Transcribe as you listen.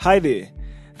Hi there.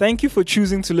 Thank you for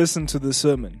choosing to listen to this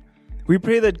sermon. We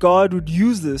pray that God would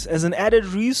use this as an added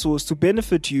resource to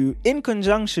benefit you in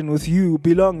conjunction with you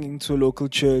belonging to a local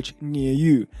church near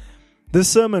you. This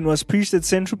sermon was preached at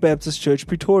Central Baptist Church,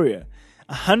 Pretoria.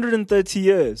 130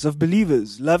 years of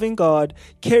believers loving God,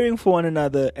 caring for one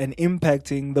another, and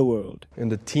impacting the world.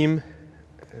 And the team,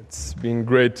 it's been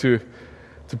great to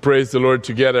praise the Lord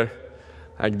together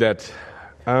like that.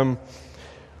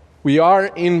 We are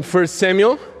in 1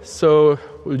 Samuel, so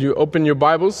will you open your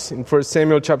Bibles in 1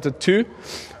 Samuel chapter 2?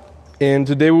 And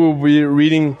today we'll be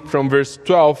reading from verse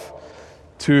 12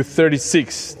 to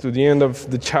 36, to the end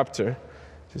of the chapter.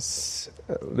 It's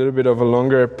a little bit of a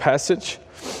longer passage,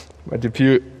 but if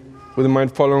you wouldn't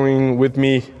mind following with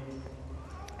me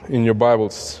in your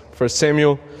Bibles. 1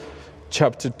 Samuel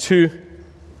chapter 2,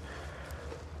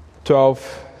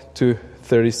 12 to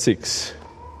 36.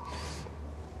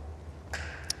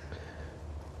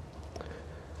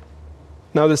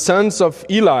 Now the sons of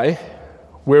Eli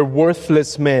were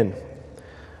worthless men.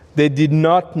 They did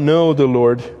not know the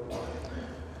Lord.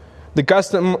 The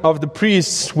custom of the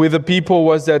priests with the people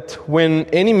was that when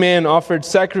any man offered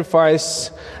sacrifice,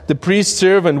 the priest's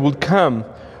servant would come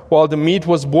while the meat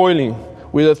was boiling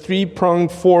with a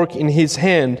three-pronged fork in his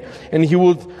hand, and he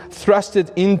would thrust it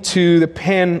into the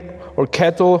pan or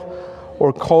kettle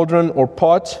or cauldron or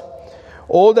pot.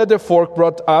 All that the fork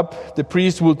brought up, the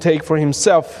priest would take for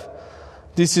himself.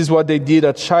 This is what they did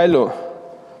at Shiloh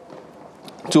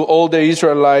to all the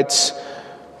Israelites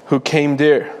who came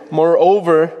there.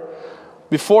 Moreover,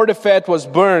 before the fat was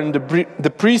burned, the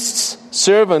priest's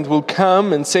servant will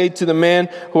come and say to the man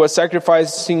who was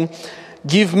sacrificing,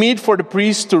 "Give meat for the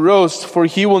priest to roast, for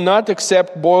he will not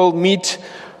accept boiled meat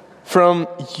from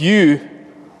you,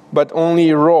 but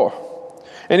only raw."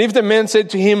 And if the man said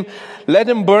to him, "Let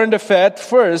him burn the fat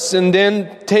first, and then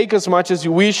take as much as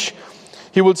you wish,"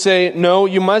 he would say, "No,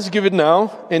 you must give it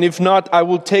now, and if not, I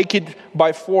will take it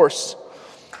by force."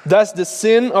 Thus the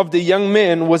sin of the young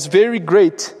man was very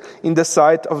great in the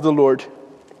sight of the Lord.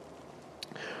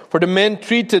 For the man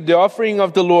treated the offering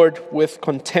of the Lord with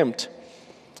contempt.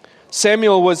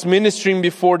 Samuel was ministering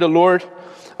before the Lord,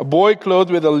 a boy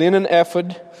clothed with a linen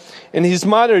ephod, and his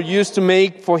mother used to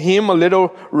make for him a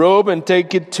little robe and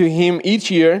take it to him each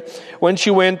year when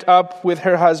she went up with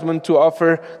her husband to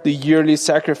offer the yearly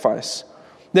sacrifice.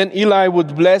 Then Eli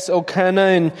would bless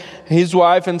Elkanah and his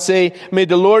wife and say, "May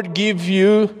the Lord give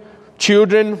you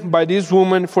children by this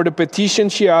woman for the petition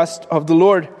she asked of the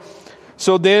Lord."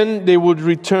 So then they would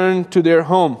return to their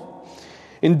home.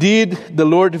 Indeed, the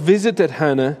Lord visited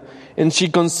Hannah, and she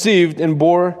conceived and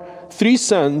bore 3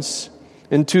 sons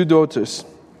and 2 daughters.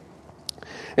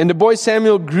 And the boy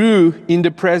Samuel grew in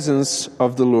the presence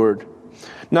of the Lord.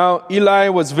 Now Eli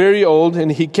was very old, and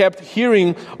he kept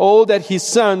hearing all that his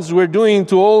sons were doing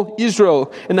to all Israel,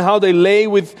 and how they lay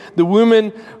with the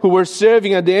women who were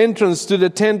serving at the entrance to the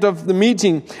tent of the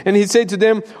meeting. And he said to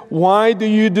them, "Why do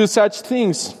you do such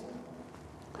things?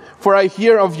 For I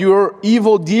hear of your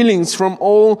evil dealings from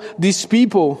all these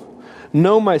people.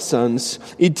 No, my sons,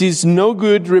 it is no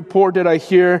good report that I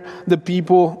hear the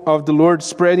people of the Lord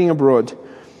spreading abroad.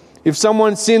 If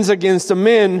someone sins against a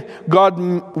man, God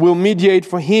will mediate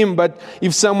for him. But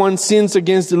if someone sins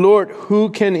against the Lord, who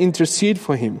can intercede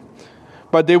for him?"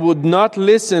 But they would not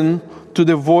listen to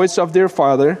the voice of their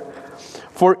father,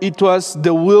 for it was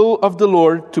the will of the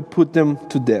Lord to put them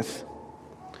to death.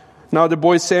 Now the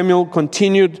boy Samuel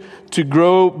continued to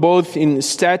grow both in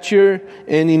stature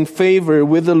and in favor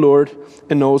with the Lord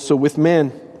and also with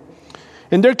men.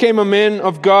 And there came a man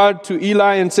of God to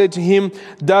Eli and said to him,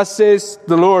 "Thus says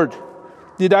the Lord,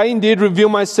 did I indeed reveal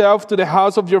myself to the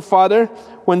house of your father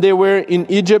when they were in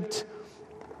Egypt,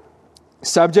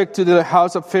 subject to the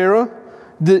house of Pharaoh?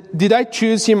 Did I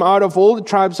choose him out of all the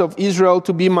tribes of Israel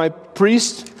to be my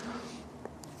priest,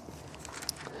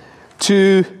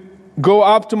 to go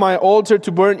up to my altar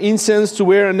to burn incense, to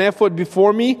wear an ephod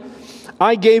before me?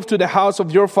 I gave to the house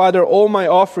of your father all my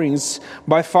offerings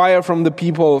by fire from the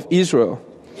people of Israel.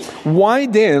 Why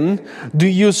then do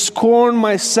you scorn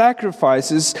my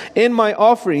sacrifices and my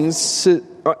offerings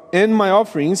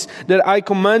that I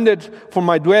commanded for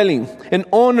my dwelling, and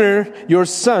honor your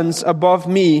sons above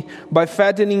me by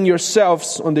fattening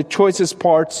yourselves on the choicest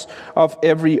parts of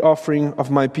every offering of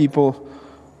my people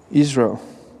Israel?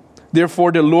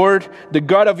 Therefore the Lord, the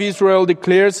God of Israel,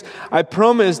 declares, I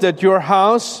promise that your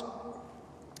house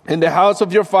and the house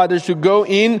of your father should go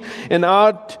in and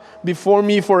out before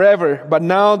me forever. But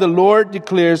now the Lord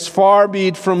declares, far be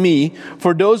it from me.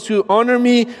 For those who honor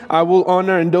me, I will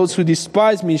honor, and those who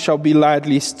despise me shall be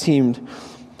lightly esteemed.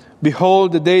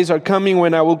 Behold, the days are coming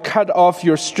when I will cut off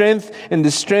your strength and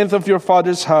the strength of your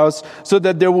father's house, so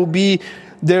that there will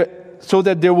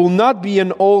not be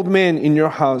an old man in your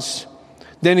house.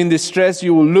 Then in distress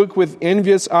you will look with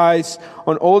envious eyes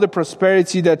on all the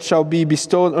prosperity that shall be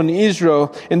bestowed on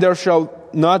Israel, and there shall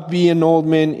not be an old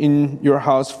man in your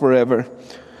house forever.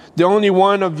 The only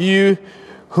one of you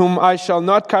whom I shall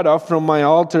not cut off from my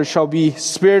altar shall be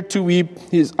spared to weep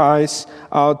his eyes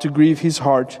out, to grieve his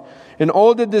heart. And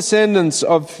all the descendants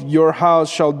of your house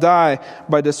shall die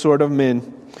by the sword of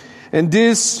men. And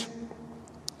this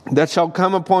that shall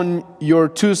come upon your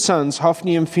two sons,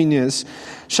 Hophni and Phinehas,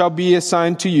 shall be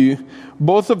assigned to you.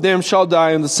 Both of them shall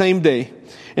die on the same day.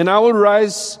 And I will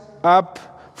rise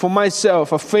up for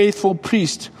myself a faithful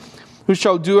priest, who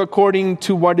shall do according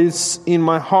to what is in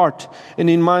my heart and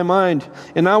in my mind.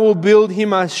 And I will build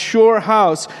him a sure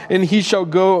house, and he shall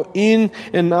go in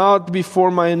and out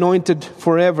before my anointed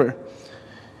forever.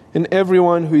 And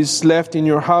everyone who is left in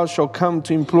your house shall come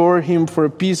to implore him for a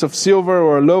piece of silver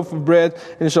or a loaf of bread,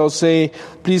 and shall say,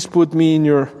 Please put me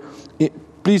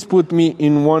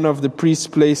in one of the priest's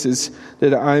places,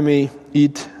 that I may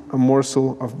eat a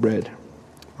morsel of bread.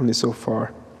 Only so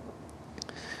far.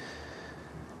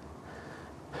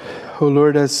 Oh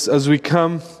Lord, as we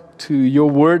come to your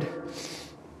word,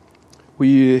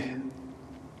 we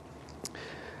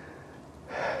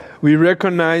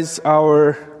recognize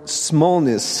our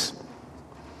smallness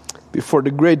before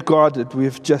the great God that we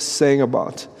have just sang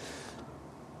about.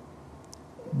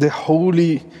 The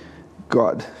holy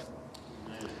God.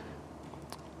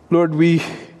 Lord, we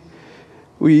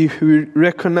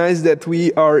recognize that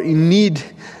we are in need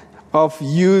of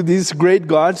you, this great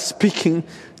God, speaking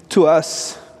to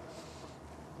us.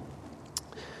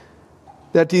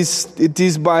 That it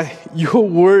is by your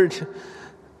word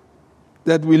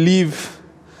that we live.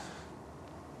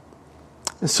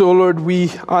 And so, Lord,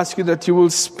 we ask you that you will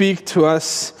speak to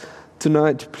us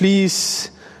tonight.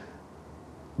 Please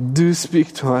do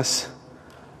speak to us.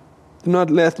 Do not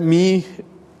let me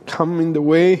come in the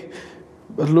way,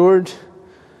 but Lord,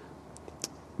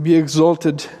 be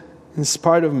exalted in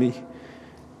spite of me.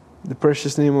 In the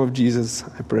precious name of Jesus,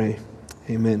 I pray.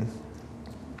 Amen.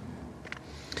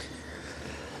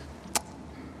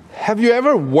 Have you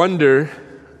ever wondered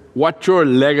what your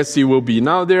legacy will be?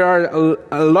 Now, there are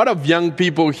a lot of young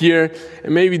people here,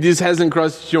 and maybe this hasn't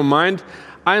crossed your mind.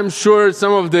 I am sure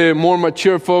some of the more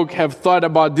mature folk have thought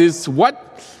about this.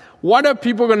 What are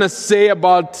people going to say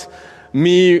about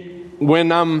me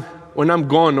when I'm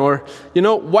gone? Or,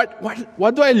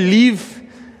 what do I leave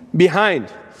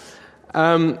behind?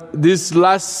 This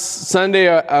last Sunday,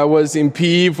 I was in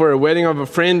PE for a wedding of a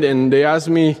friend, and they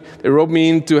wrote me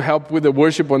in to help with the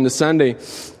worship on the Sunday.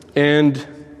 And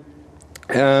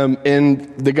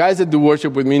the guys that do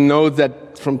worship with me know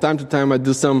that from time to time I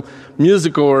do some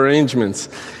musical arrangements.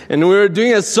 And we were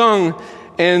doing a song,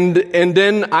 and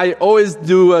then I always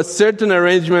do a certain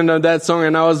arrangement of that song,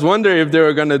 and I was wondering if they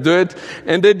were going to do it,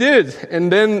 and they did. And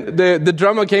then the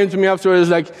drummer came to me afterwards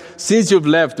like, since you've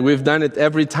left, we've done it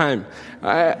every time.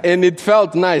 And it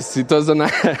felt nice. It was a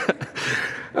nice...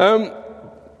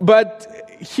 But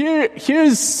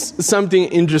here's something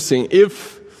interesting.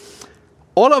 If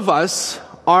all of us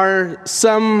are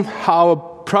somehow a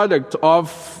product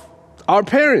of our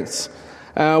parents,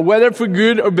 whether for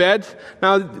good or bad.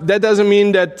 Now, that doesn't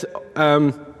mean that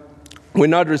we're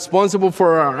not responsible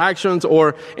for our actions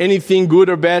or anything good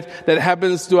or bad that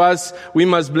happens to us. We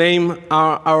must blame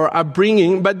our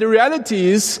upbringing. But the reality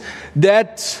is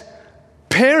that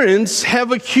parents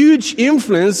have a huge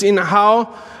influence in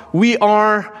how we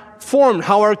are formed,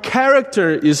 how our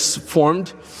character is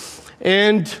formed.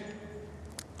 And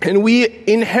we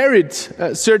inherit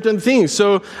certain things.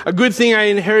 So a good thing I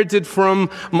inherited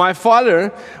from my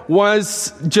father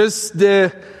was just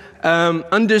the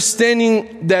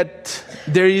understanding that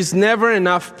there is never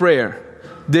enough prayer.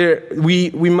 We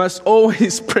must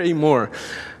always pray more.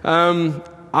 I'm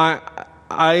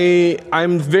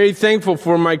very thankful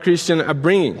for my Christian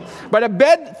upbringing. But a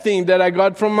bad thing that I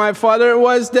got from my father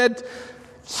was that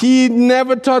he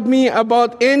never taught me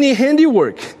about any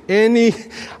handiwork.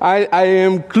 I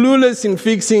am clueless in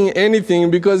fixing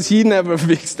anything because he never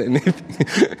fixed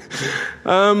anything.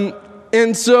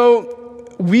 And so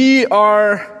we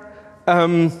are,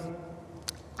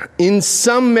 in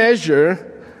some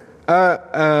measure,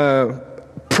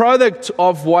 product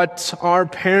of what our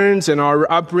parents and our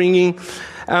upbringing.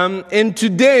 And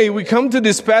today we come to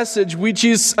this passage, which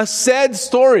is a sad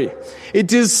story.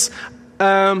 It is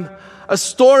a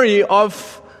story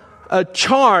of a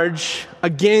charge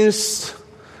against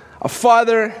a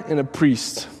father and a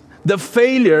priest. The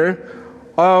failure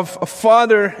of a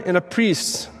father and a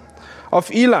priest.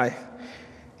 of Eli.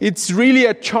 It's really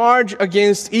a charge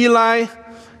against Eli,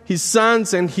 his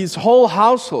sons, and his whole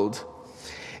household.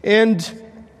 And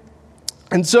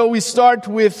so we start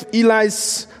with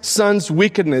Eli's son's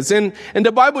wickedness. And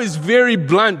the Bible is very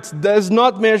blunt, does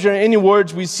not measure any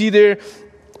words. We see there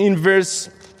in verse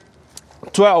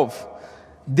 12.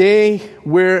 They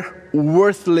were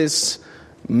worthless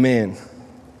men.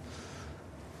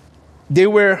 They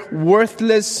were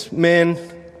worthless men,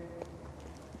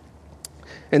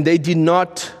 and they did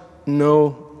not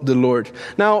know the Lord.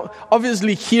 Now,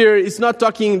 obviously here, it's not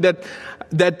talking that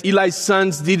Eli's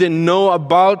sons didn't know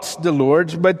about the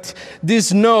Lord, but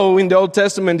this know in the Old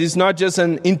Testament is not just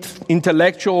an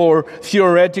intellectual or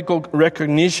theoretical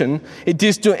recognition. It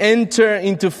is to enter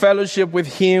into fellowship with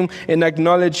Him and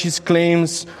acknowledge His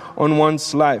claims on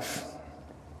one's life.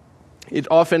 It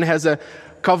often has a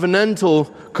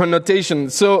covenantal connotation.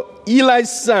 So Eli's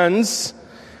sons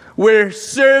were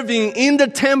serving in the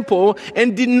temple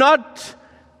and did not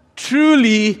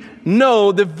truly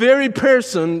know the very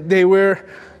person they were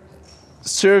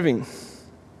serving.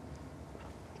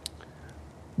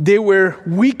 They were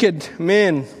wicked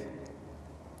men.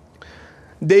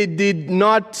 They did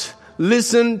not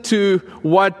listen to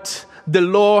what the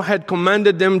law had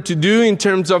commanded them to do in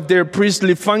terms of their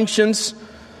priestly functions.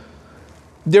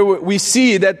 We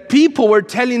see that people were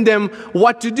telling them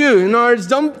what to do. In other words,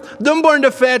 don't burn the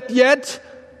fat yet.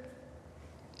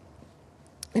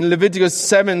 In Leviticus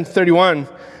 7:31,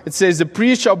 it says, "The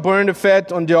priest shall burn the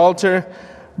fat on the altar,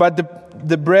 but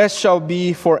the breast shall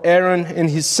be for Aaron and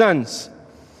his sons."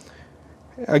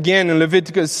 Again in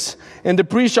Leviticus, "And the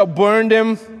priest shall burn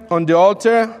them on the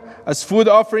altar as food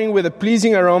offering with a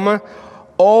pleasing aroma.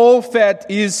 All fat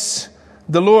is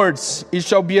the Lord's. It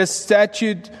shall be a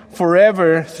statute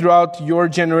forever throughout your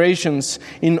generations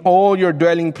in all your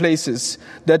dwelling places,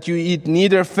 that you eat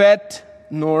neither fat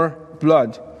nor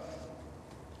blood."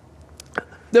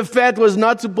 The fat was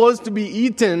not supposed to be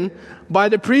eaten by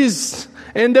the priests.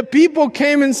 And the people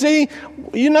came and say,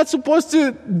 "You're not supposed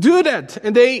to do that."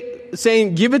 And they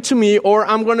saying, "Give it to me or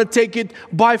I'm going to take it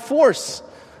by force."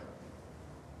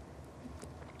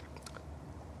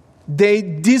 They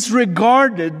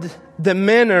disregarded the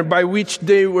manner by which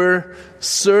they were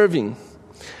serving.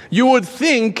 You would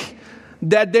think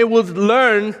that they would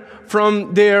learn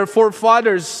from their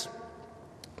forefathers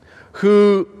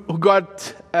who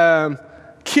got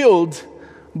killed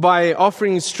by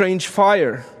offering strange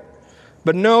fire.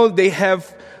 But no, they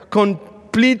have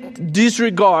complete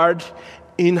disregard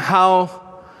in how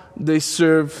they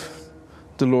serve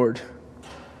the Lord.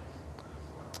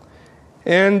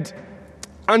 And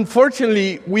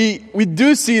unfortunately, we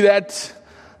do see that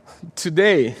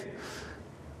today.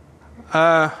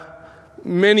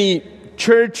 Many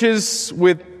churches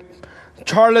with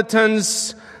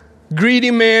charlatans,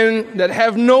 greedy men that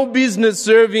have no business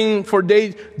serving, for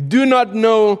they do not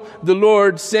know the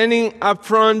Lord, standing up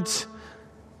front,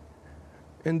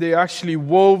 and they actually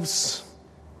wolves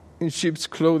in sheep's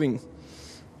clothing.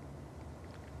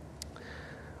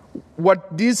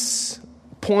 What this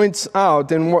points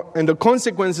out and the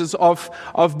consequences of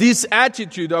this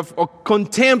attitude of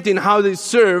contempt in how they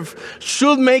serve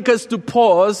should make us to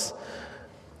pause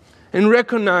and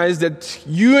recognize that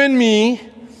you and me,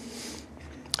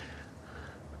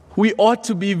 we ought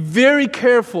to be very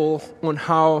careful on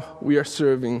how we are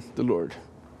serving the Lord.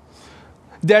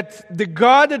 That the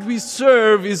God that we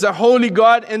serve is a holy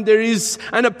God, and there is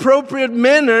an appropriate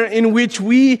manner in which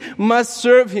we must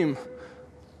serve Him.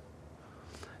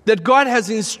 That God has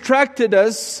instructed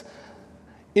us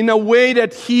in a way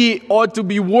that He ought to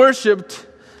be worshipped,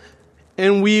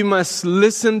 and we must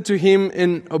listen to Him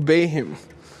and obey Him.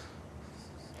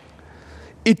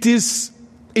 It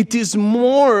is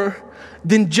more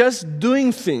than just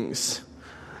doing things.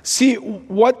 See,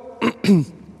 what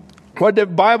the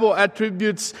Bible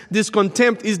attributes this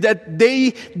contempt is that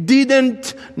they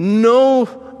didn't know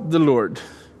the Lord.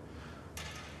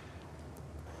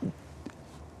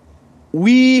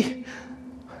 We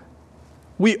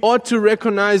ought to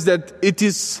recognize that it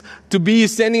is to be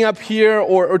standing up here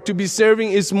or to be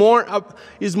serving is more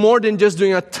than just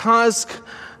doing a task,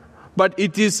 but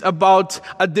it is about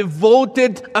a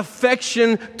devoted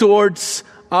affection towards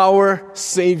our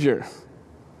Savior,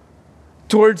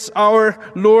 towards our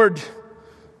Lord.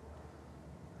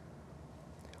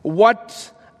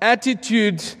 What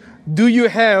attitude do you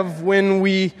have when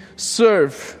we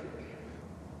serve?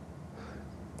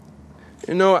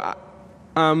 You know,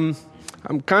 I'm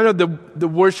kind of the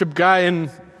worship guy, and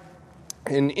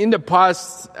in the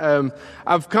past,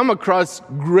 I've come across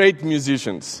great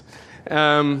musicians.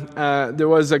 There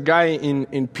was a guy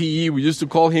in PE, we used to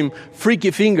call him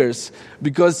Freaky Fingers,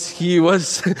 because he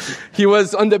was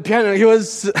on the piano. He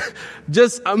was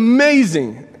just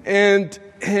amazing. And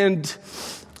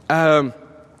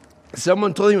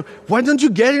someone told him, why don't you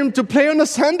get him to play on a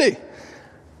Sunday?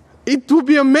 It would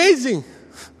be amazing.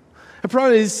 The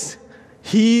problem is,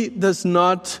 he does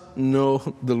not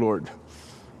know the Lord.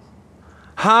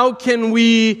 How can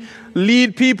we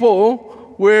lead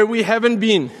people where we haven't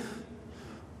been?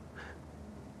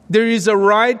 There is a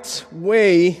right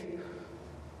way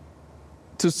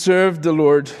to serve the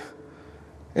Lord.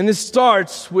 And it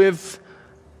starts with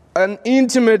an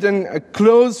intimate and a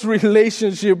close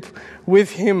relationship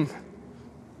with Him.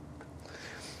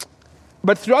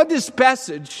 But throughout this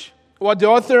passage, what the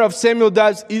author of Samuel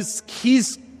does is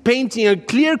he's painting a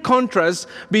clear contrast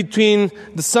between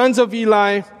the sons of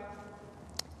Eli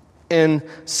and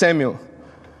Samuel.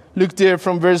 Look there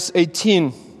from verse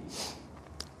 18.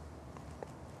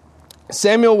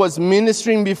 Samuel was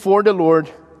ministering before the Lord,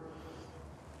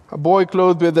 a boy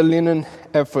clothed with a linen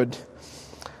ephod.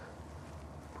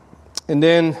 And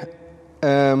then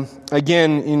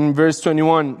again in verse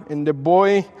 21, and the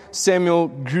boy Samuel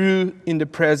grew in the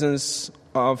presence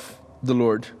of the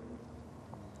Lord.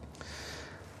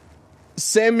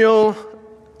 Samuel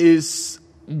is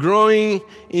growing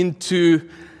into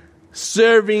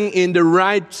serving in the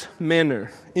right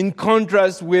manner, in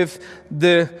contrast with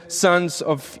the sons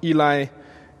of Eli,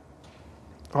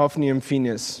 Hophni and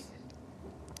Phinehas.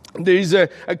 There is a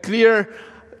clear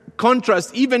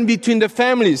contrast even between the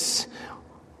families.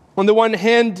 On the one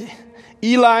hand,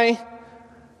 Eli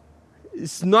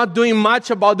is not doing much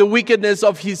about the wickedness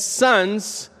of his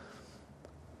sons,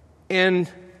 and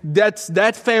that's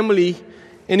that family.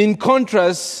 And in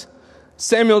contrast,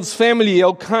 Samuel's family,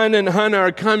 Elkanah and Hannah,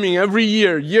 are coming every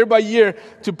year by year,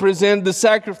 to present the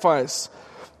sacrifice.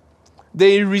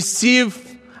 They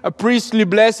receive a priestly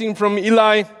blessing from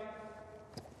Eli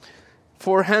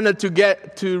for Hannah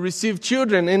to receive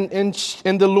children, and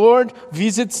the Lord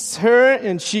visits her,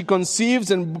 and she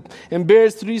conceives and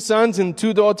bears 3 sons and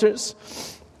 2 daughters.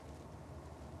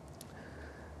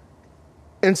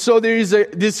 And so there is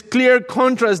this clear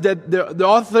contrast that the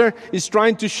author is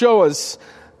trying to show us.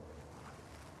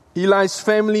 Eli's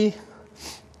family,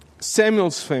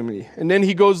 Samuel's family. And then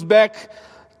he goes back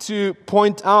to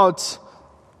point out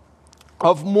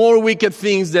of more wicked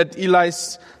things that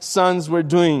Eli's sons were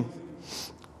doing.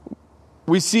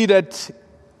 We see that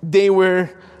they were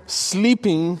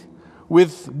sleeping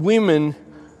with women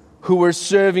who were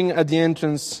serving at the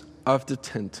entrance of the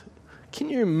tent. Can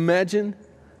you imagine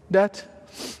that?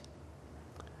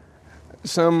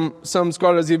 Some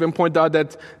scholars even point out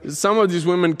that some of these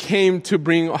women came to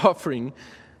bring offering,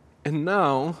 and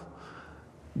now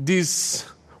these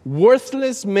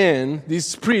worthless men,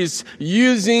 these priests,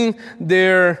 using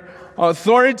their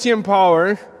authority and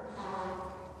power,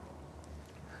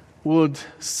 would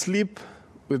sleep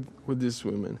with these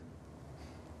women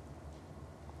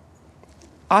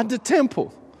at the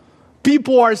temple.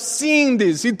 People are seeing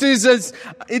this. It is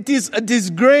a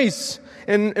disgrace.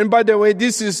 And by the way,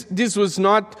 this was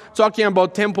not talking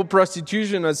about temple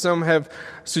prostitution, as some have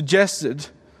suggested.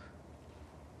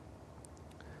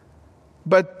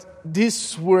 But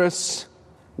this was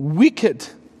wicked.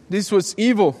 This was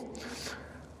evil.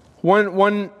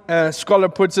 One scholar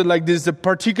puts it like this: a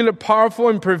particular powerful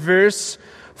and perverse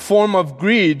form of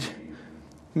greed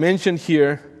mentioned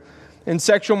here, and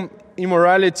sexual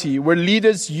immorality, where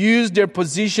leaders use their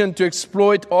position to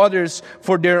exploit others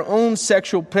for their own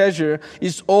sexual pleasure,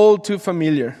 is all too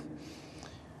familiar.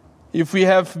 If we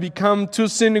have become too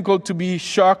cynical to be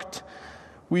shocked,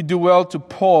 we do well to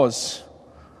pause.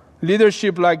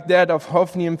 Leadership like that of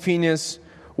Hophni and Phinehas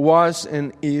was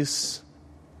and is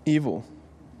evil.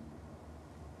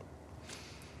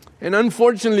 And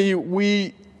unfortunately,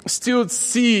 we still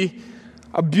see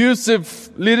abusive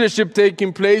leadership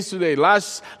taking place today.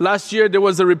 Last year, there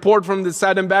was a report from the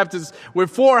Southern Baptists where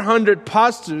 400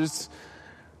 pastors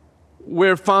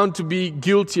were found to be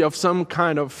guilty of some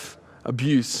kind of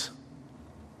abuse.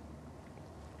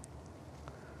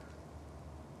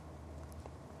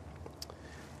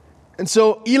 And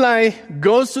so Eli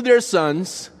goes to their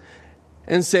sons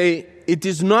and say, "It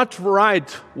is not right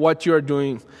what you are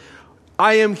doing.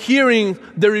 I am hearing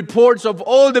the reports of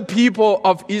all the people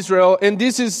of Israel, and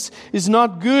this is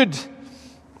not good."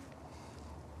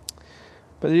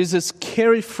 But there is a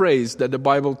scary phrase that the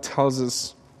Bible tells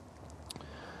us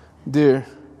there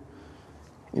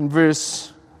in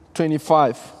verse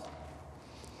 25.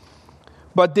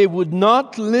 But they would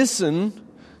not listen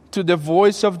to the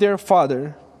voice of their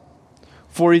father,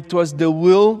 for it was the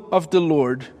will of the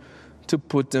Lord to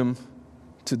put them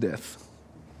to death.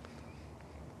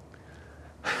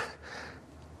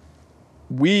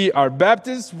 We are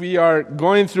Baptists. We are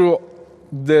going through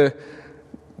the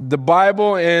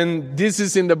Bible, and this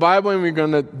is in the Bible, and we're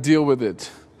going to deal with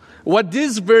it. What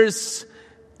this verse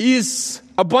is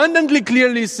abundantly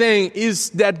clearly saying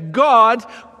is that God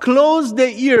closed the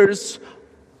ears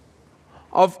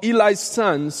of Eli's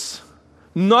sons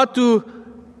not to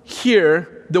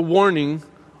hear the warning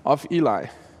of Eli,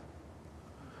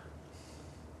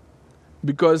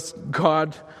 because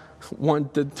God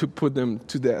wanted to put them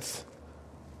to death.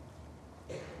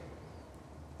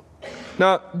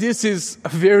 Now, this is a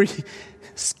very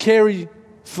scary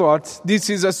thought.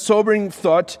 This is a sobering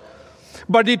thought.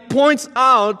 But it points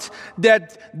out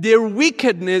that their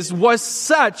wickedness was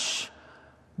such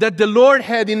that the Lord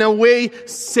had, in a way,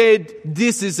 said,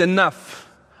 this is enough.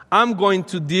 I'm going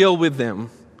to deal with them.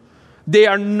 They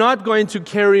are not going to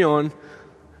carry on.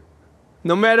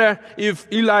 No matter if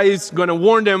Eli is going to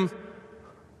warn them,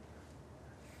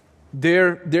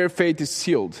 their fate is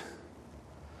sealed.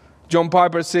 John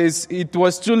Piper says, it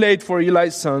was too late for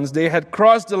Eli's sons. They had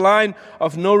crossed the line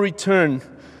of no return.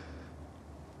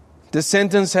 The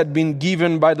sentence had been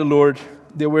given by the Lord.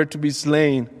 They were to be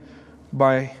slain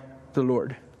by the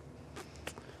Lord.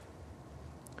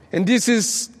 And this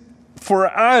is, for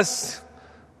us,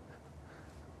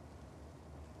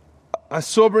 a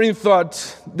sobering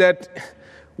thought that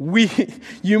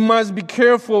you must be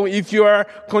careful if you are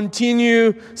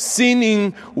continue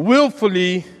sinning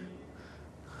willfully.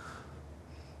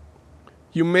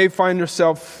 You may find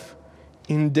yourself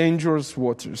in dangerous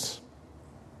waters.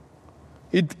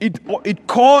 It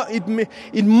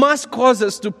must cause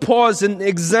us to pause and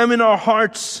examine our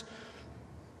hearts.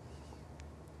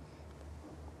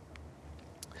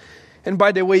 And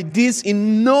by the way, this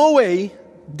in no way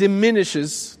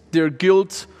diminishes their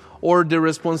guilt or the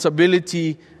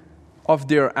responsibility of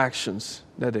their actions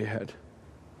that they had.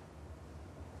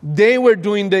 They were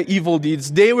doing the evil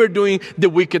deeds. They were doing the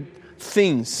wicked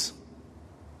things.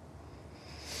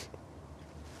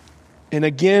 And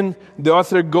again, the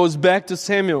author goes back to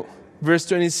Samuel, verse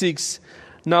 26.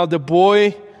 Now the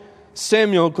boy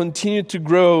Samuel continued to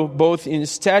grow both in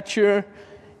stature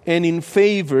and in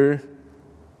favor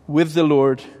with the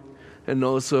Lord and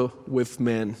also with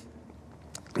men.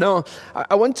 Now,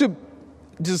 I want to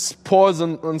just pause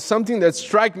on something that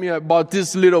struck me about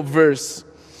this little verse.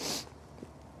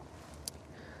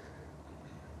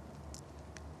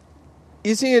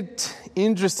 Isn't it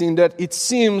interesting that it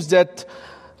seems that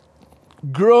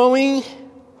growing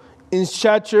in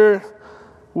stature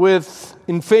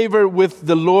in favor with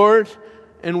the Lord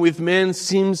and with men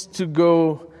seems to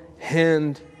go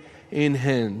hand in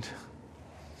hand?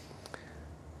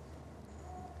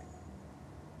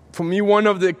 For me, one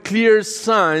of the clear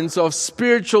signs of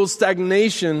spiritual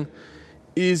stagnation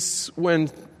is when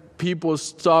people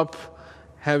stop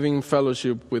having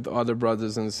fellowship with other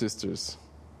brothers and sisters.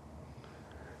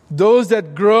 Those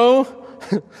that grow,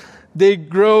 they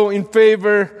grow in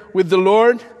favor with the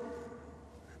Lord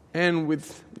and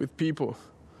with people.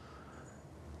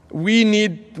 We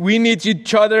need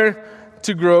each other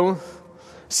to grow.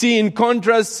 See, in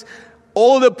contrast,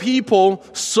 all the people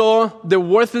saw the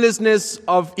worthlessness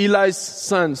of Eli's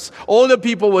sons. All the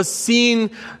people were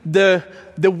seeing the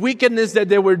wickedness that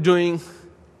they were doing.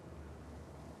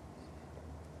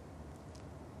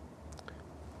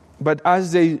 But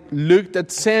as they looked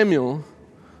at Samuel,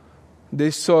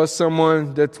 they saw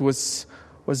someone that was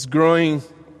growing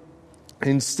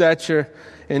in stature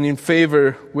and in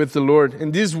favor with the Lord.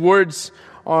 And these words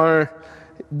are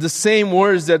the same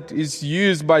words that is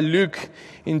used by Luke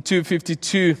in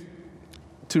 2:52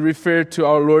 to refer to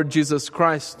our Lord Jesus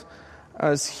Christ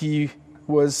as he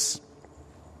was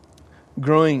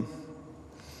growing.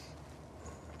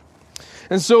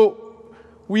 And so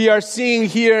we are seeing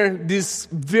here this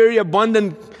very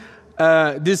abundant,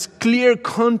 this clear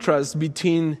contrast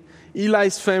between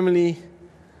Eli's family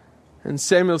and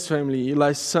Samuel's family,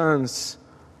 Eli's sons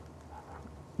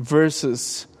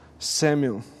versus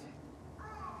Samuel.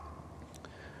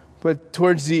 But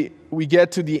we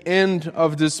get to the end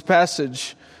of this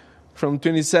passage from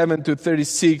 27 to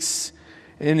 36,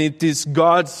 and it is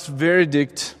God's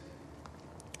verdict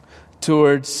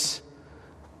towards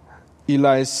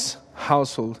Eli's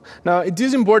household. Now, it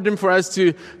is important for us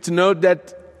to note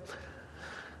that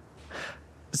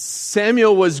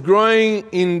Samuel was growing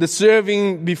in the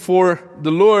serving before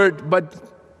the Lord, but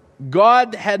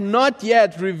God had not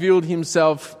yet revealed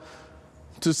himself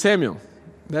to Samuel.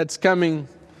 That's coming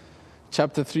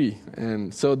chapter 3.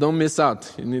 And so don't miss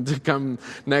out. You need to come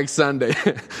next Sunday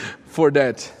for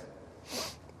that.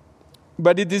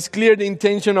 But it is clear the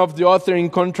intention of the author in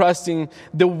contrasting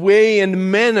the way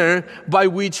and manner by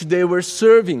which they were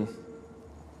serving.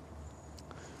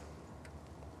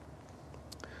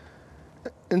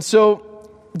 And so,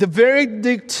 the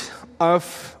verdict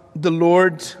of the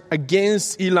Lord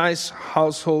against Eli's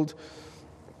household,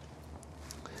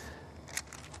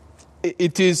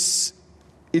 it is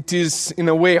in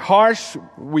a way harsh.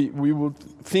 We would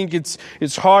think it's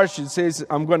harsh. It says,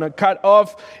 I'm going to cut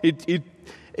off.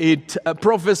 It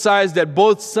prophesies that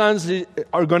both sons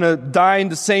are going to die in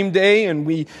the same day, and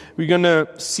we're going to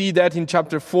see that in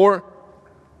chapter 4.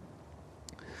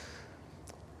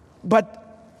 But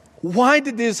why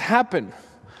did this happen?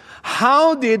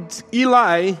 How did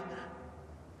Eli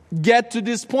get to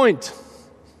this point?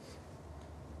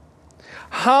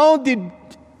 How did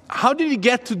he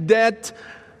get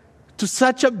to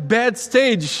such a bad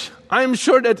stage? I'm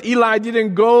sure that Eli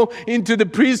didn't go into the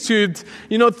priesthood,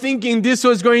 thinking this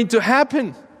was going to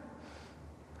happen.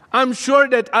 I'm sure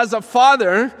that as a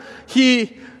father,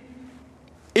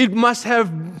 it must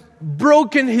have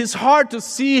broken his heart to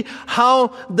see how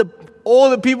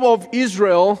all the people of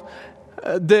Israel,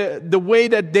 the way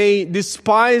that they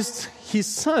despised his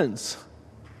sons.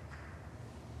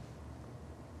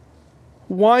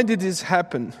 Why did this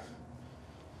happen?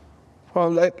 Well,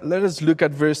 let us look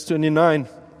at verse 29.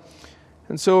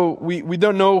 And so we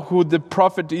don't know who the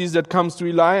prophet is that comes to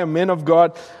Eli. A man of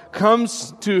God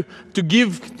comes to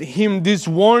give him this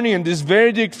warning and this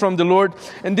verdict from the Lord.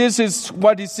 And this is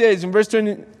what he says in verse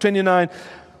 29.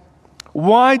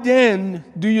 Why then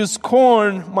do you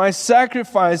scorn my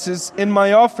sacrifices and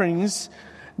my offerings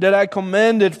that I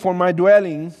commanded for my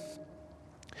dwelling,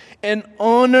 and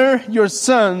honor your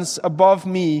sons above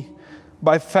me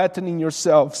by fattening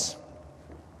yourselves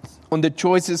on the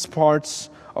choicest parts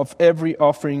of every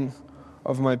offering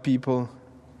of my people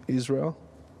Israel?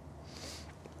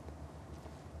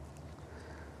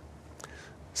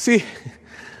 See,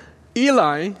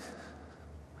 Eli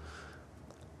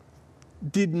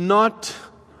did not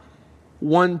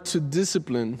want to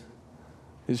discipline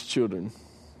his children.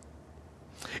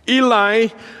 Eli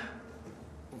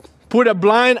put a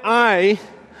blind eye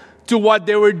to what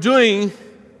they were doing,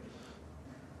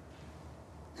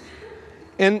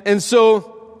 and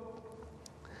so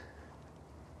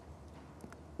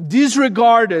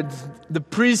disregarded the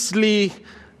priestly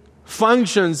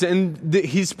functions and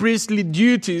his priestly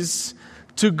duties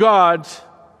to God.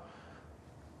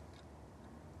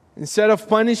 Instead of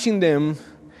punishing them,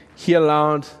 he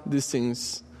allowed these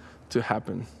things to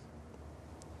happen.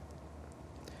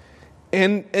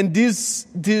 And this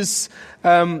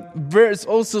verse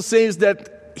also says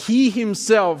that he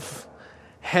himself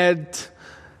had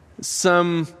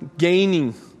some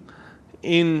gaining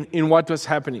in what was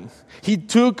happening. He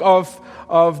took of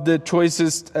the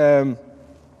choicest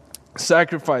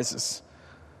sacrifices.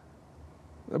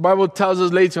 The Bible tells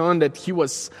us later on that he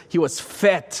was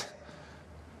fat.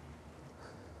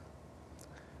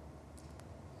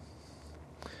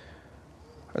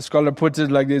 A scholar puts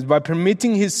it like this: by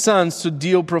permitting his sons to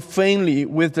deal profanely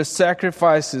with the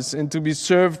sacrifices and to be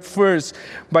served first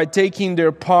by taking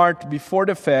their part before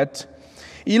the fat,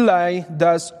 Eli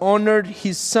thus honored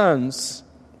his sons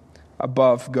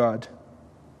above God.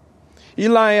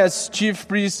 Eli, as chief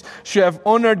priest, should have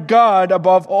honored God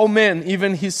above all men,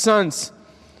 even his sons.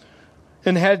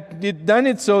 And had it done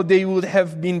it so, they would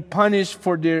have been punished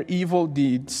for their evil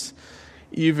deeds,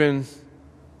 even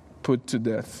put to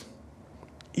death.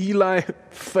 Eli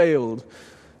failed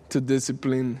to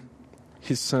discipline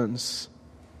his sons.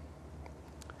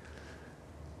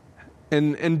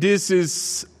 And this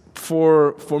is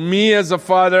for me as a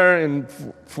father, and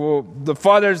for the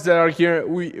fathers that are here,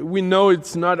 we know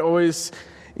it's not always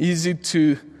easy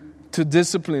to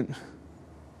discipline.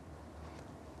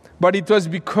 But it was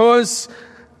because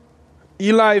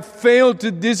Eli failed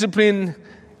to discipline,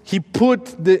 he put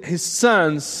his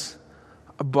sons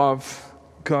above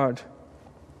God.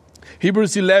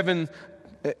 Hebrews 12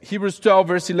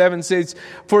 verse 11 says,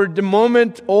 "For the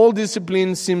moment all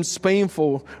discipline seems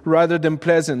painful rather than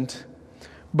pleasant,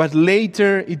 but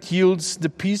later it yields the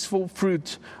peaceful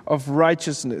fruit of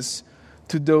righteousness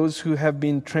to those who have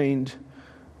been trained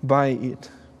by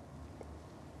it."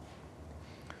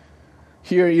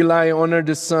 Here Eli honored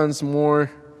the sons more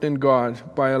than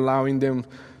God by allowing them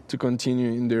to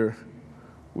continue in their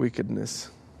wickedness.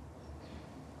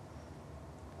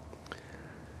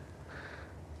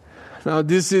 Now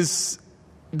this is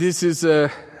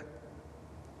a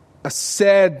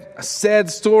sad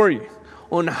story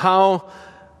on how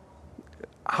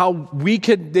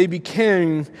wicked they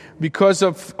became because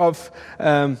of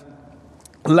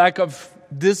lack of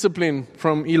discipline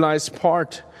from Eli's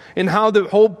part, and how the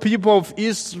whole people of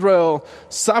Israel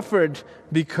suffered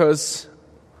because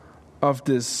of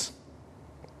this.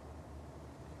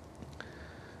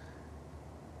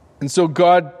 And so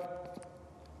God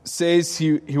says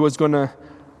he was going to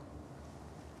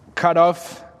cut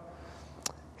off.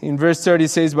 In verse 30 it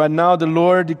says, "But now the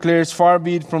Lord declares, far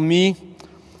be it from me.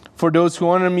 For those who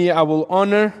honor me I will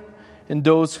honor, and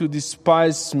those who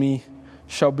despise me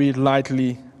shall be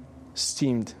lightly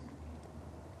esteemed."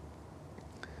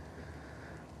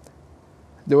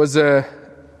 There was an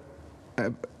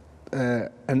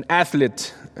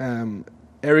athlete,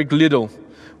 Eric Liddell,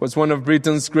 was one of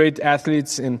Britain's great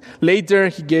athletes, and later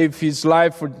he gave his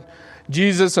life for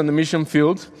Jesus on the mission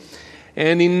field.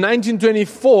 And in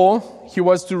 1924, he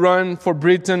was to run for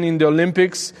Britain in the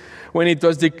Olympics, when it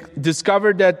was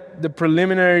discovered that the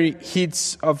preliminary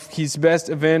heats of his best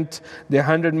event, the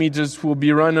 100 meters, will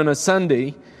be run on a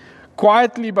Sunday.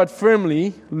 Quietly but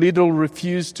firmly, Liddell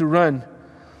refused to run.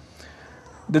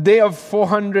 The day of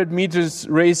 400 meters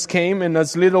race came, and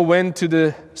as Liddell went to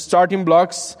the starting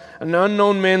blocks, an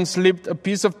unknown man slipped a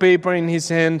piece of paper in his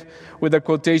hand with a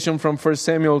quotation from 1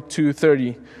 Samuel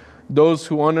 2:30. "Those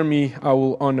who honor me, I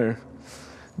will honor."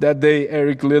 That day,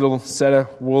 Eric Liddell set a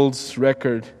world's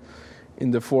record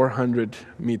in the 400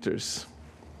 meters.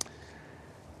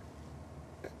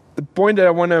 The point that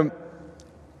I want to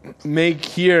make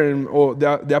here, or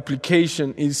the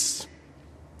application, is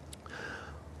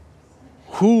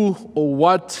who or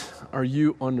what are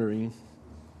you honoring?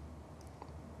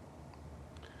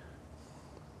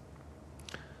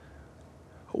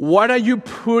 What are you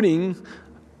putting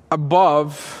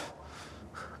above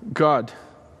God?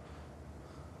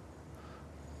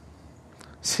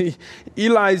 See,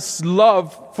 Eli's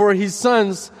love for his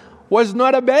sons was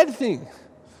not a bad thing.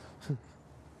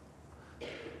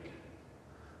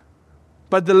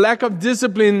 But the lack of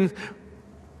discipline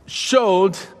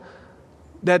showed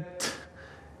that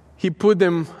he put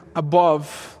them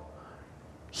above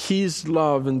his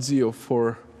love and zeal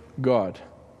for God.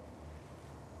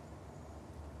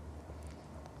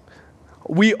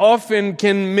 We often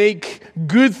can make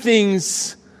good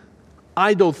things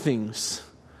idol things.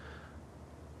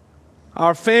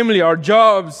 Our family, our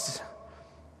jobs.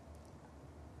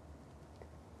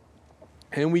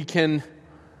 And we can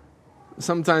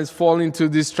sometimes fall into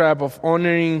this trap of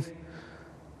honoring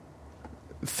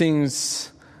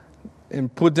things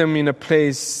and put them in a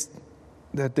place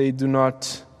that they do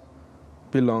not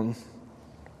belong.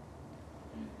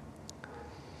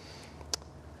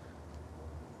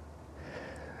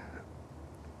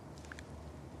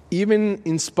 Even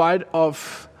in spite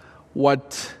of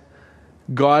what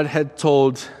God had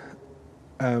told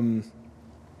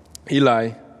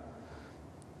Eli,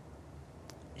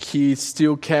 he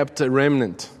still kept a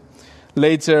remnant.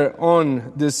 Later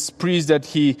on, this priest that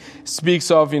he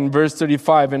speaks of in verse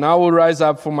 35, "And I will rise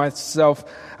up for myself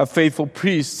a faithful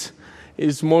priest,"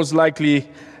 is most likely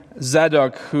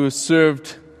Zadok, who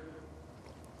served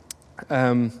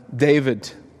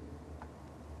David.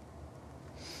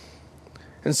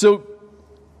 And so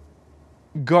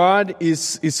God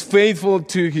is faithful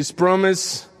to his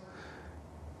promise.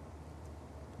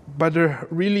 But the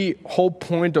really whole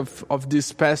point of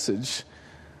this passage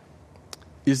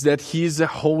is that he is a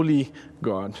holy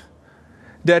God.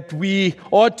 That we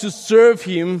ought to serve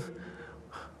him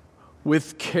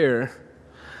with care.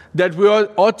 That we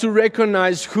ought to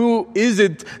recognize who is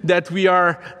it that we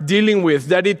are dealing with.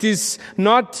 That it is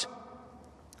not,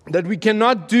 that we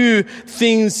cannot do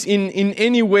things in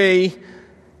any way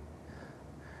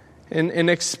and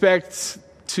expect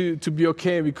to be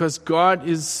okay, because God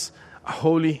is a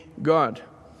holy God.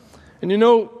 And you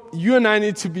know, you and I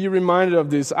need to be reminded of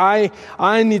this. I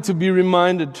need to be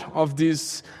reminded of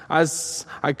this as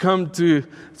I come to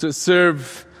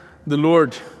serve the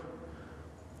Lord.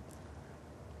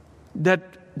 That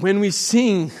when we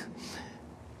sing,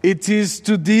 it is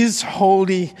to this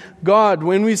holy God.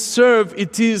 When we serve,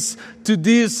 it is to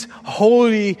this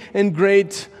holy and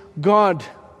great God.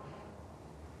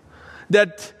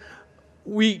 That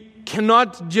we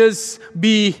cannot just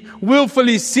be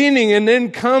willfully sinning and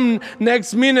then come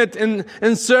next minute and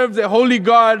serve the holy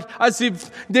God as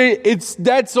if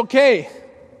that's okay.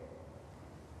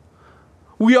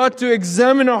 We ought to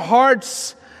examine our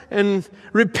hearts and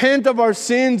repent of our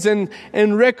sins and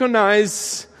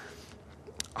recognize,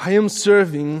 I am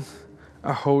serving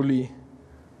a holy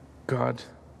God.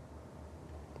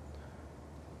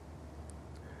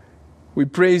 We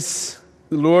praise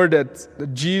the Lord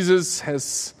that Jesus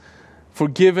has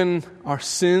forgiven our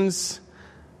sins,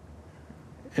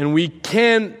 and we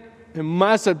can and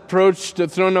must approach the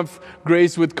throne of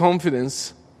grace with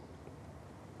confidence.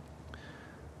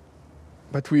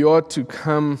 But we ought to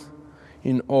come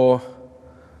in awe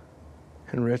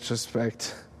and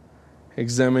retrospect,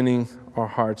 examining our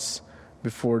hearts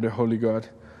before the Holy God.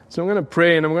 So I'm going to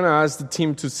pray, and I'm going to ask the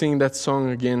team to sing that song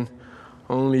again,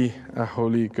 Only a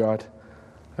Holy God.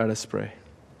 Let us pray.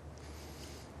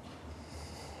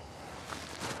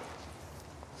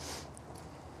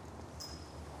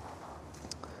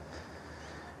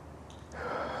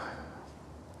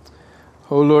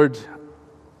 Oh Lord,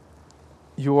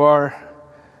 you are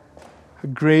a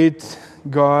great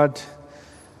God,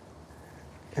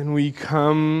 and we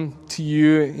come to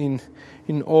you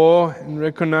in awe and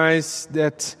recognize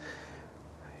that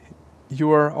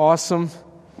you are awesome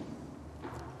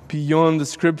beyond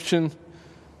description.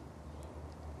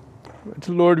 But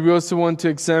Lord, we also want to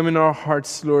examine our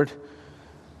hearts, Lord.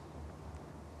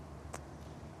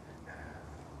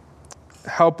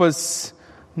 Help us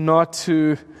not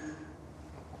to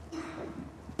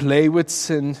play with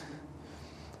sin.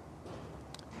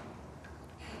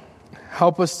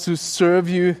 Help us to serve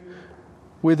you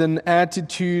with an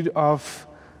attitude of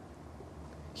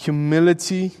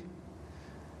humility,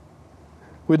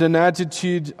 with an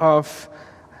attitude of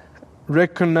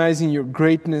recognizing your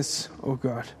greatness, oh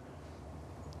God.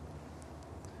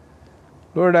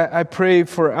 Lord, I pray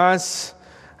for us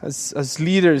as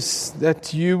leaders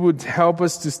that you would help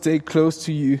us to stay close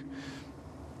to you.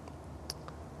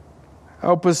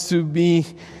 Help us to be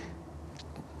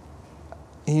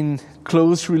in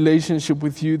close relationship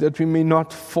with you, that we may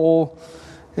not fall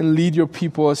and lead your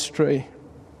people astray.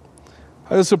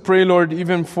 I also pray, Lord,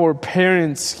 even for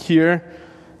parents here,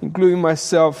 including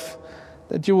myself,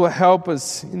 that you will help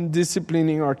us in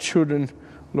disciplining our children,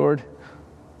 Lord.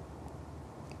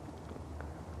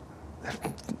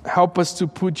 Help us to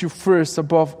put you first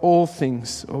above all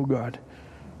things, oh God.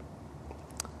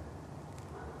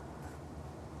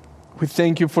 We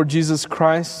thank you for Jesus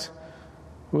Christ,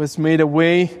 who has made a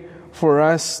way for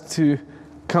us to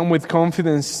come with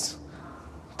confidence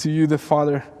to you, the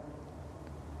Father,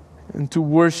 and to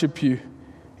worship you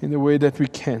in the way that we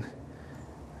can.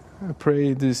 I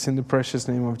pray this in the precious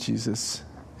name of Jesus.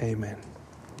 Amen.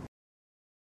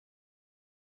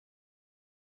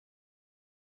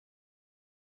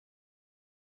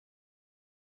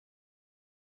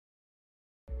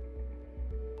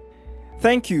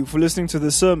 Thank you for listening to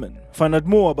this sermon. Find out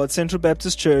more about Central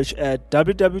Baptist Church at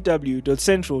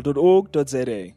www.central.org.za.